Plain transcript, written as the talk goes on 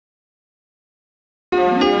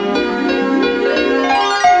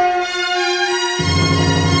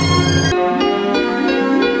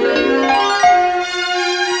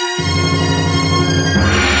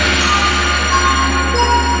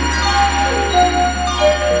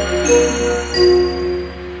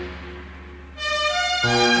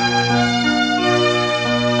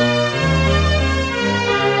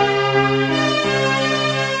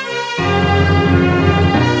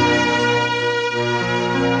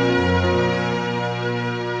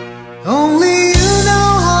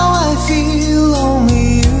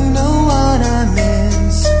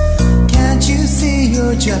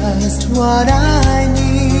Just what I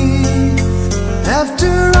need.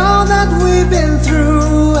 After all that we've been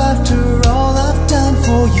through, after all I've done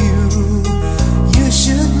for you, you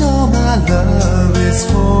should know my love is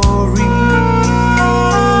for real.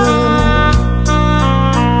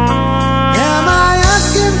 Am I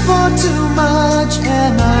asking for too much?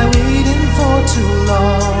 Am I waiting for too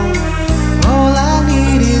long? All I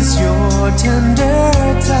need is your tender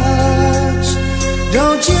touch.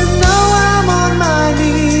 Don't you know I'm on my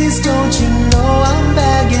knees? Don't you know I'm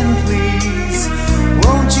begging, please?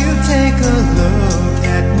 Won't you take a look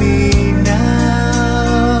at me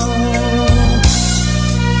now?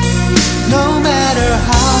 No matter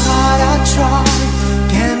how hard I try,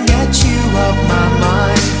 can't get you off my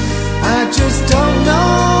mind. I just don't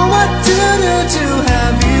know what to do to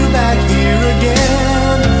have you back here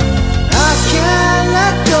again. I can't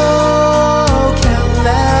let go, can't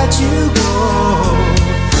let you go.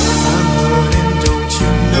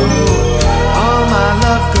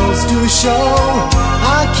 To show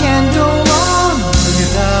I can't go on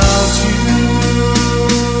without you.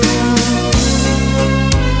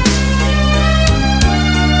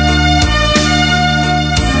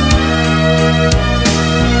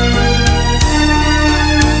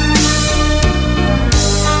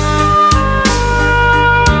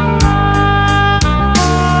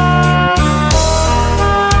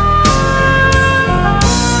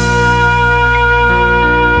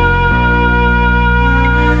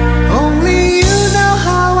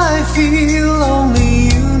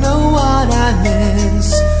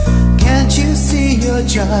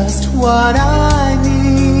 Just what I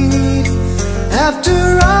need.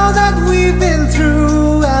 After all that we've been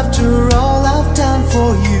through, after all I've done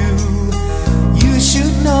for you, you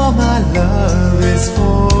should know my love is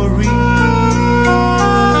for real.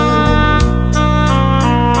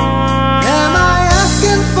 Am I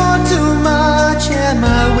asking for too much? Am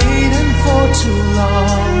I waiting for too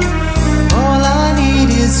long? All I need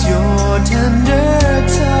is your tender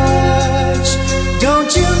touch.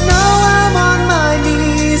 Don't you know I'm on my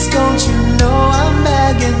knees? Don't you know I'm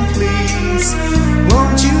begging, please?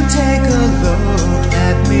 Won't you take a look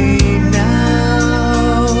at me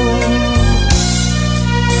now?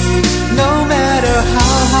 No matter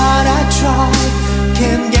how hard I try,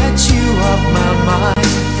 can't get you off my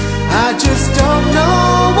mind. I just don't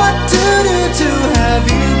know what to do to have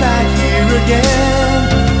you back here again.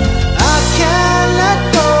 I can't let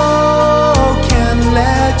go, can't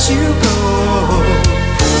let you go.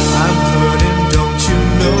 I'm hurting, don't you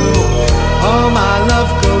know? All my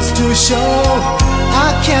love goes to show I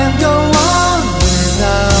can't go on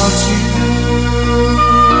without you.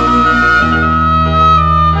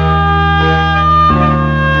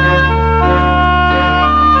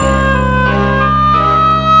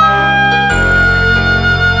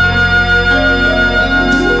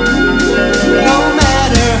 No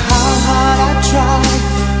matter how hard I try,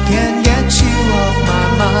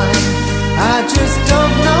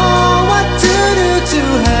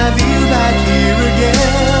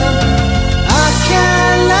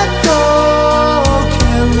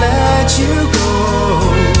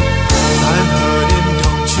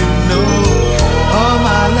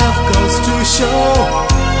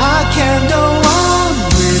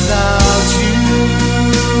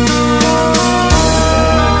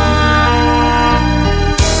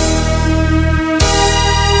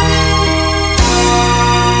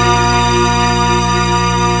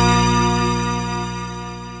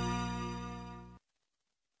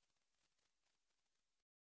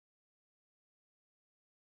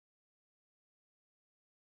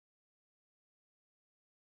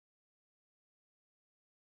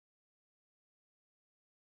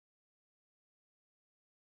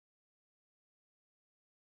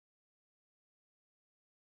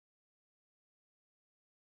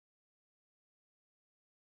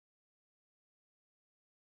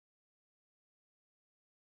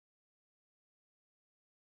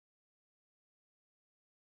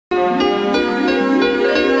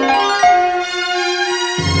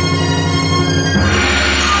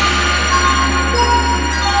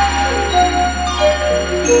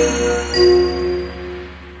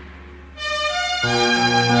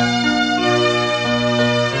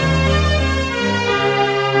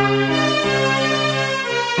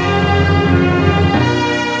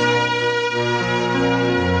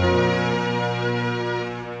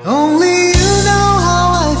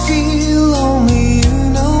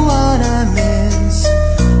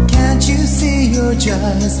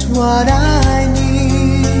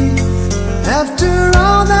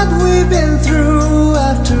 all that we've been through,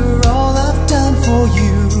 after all I've done for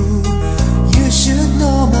you, you should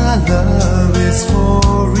know my love is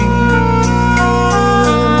for real.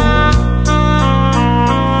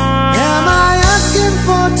 Am I asking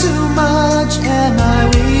for too much? Am I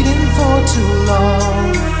waiting for too long?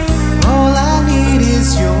 All I need is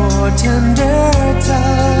your tender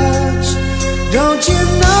touch. Don't you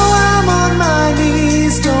know I'm on my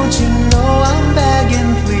knees? Don't you know I'm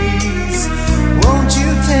begging, please? Won't you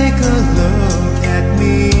take a look at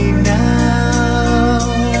me now?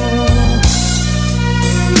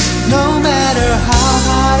 No matter how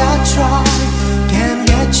hard I try, can't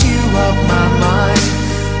get you off my mind.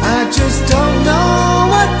 I just don't know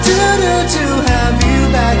what to do to have you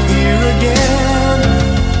back here again.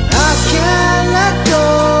 I can't let go,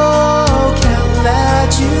 can't let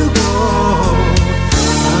you go.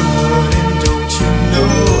 I'm hurting, don't you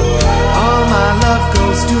know? All my love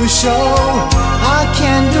goes to show I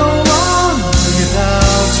can't go on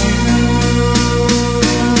without you.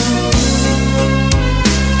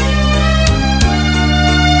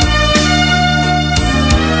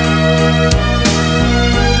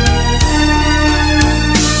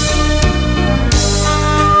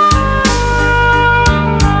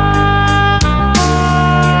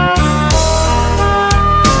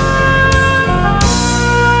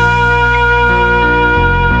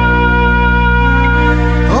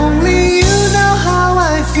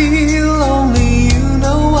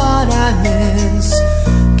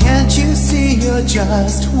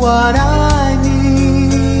 Just what I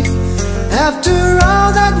need. After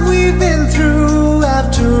all that we've been through,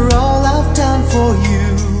 after all I've done for you,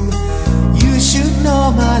 you should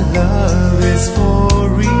know my love is for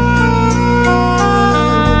real.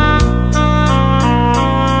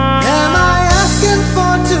 Am I asking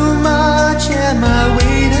for too much? Am I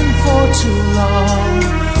waiting for too long?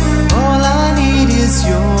 All I need is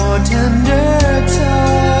your tender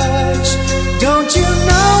touch. Don't you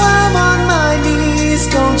know I'm on my knees?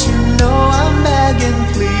 Don't you know I'm begging,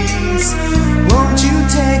 please? Won't you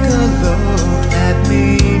take a look at me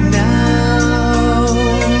now?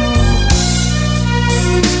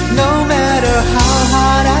 No matter how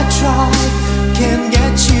hard I try, can't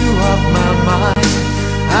get you off my mind.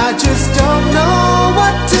 I just don't know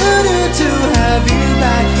what to do to have you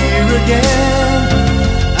back here again.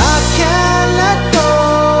 I can't let go,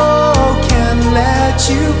 can't let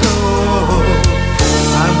you go.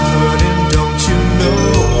 I'm hurting, don't you know?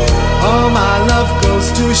 All my love goes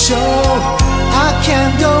to show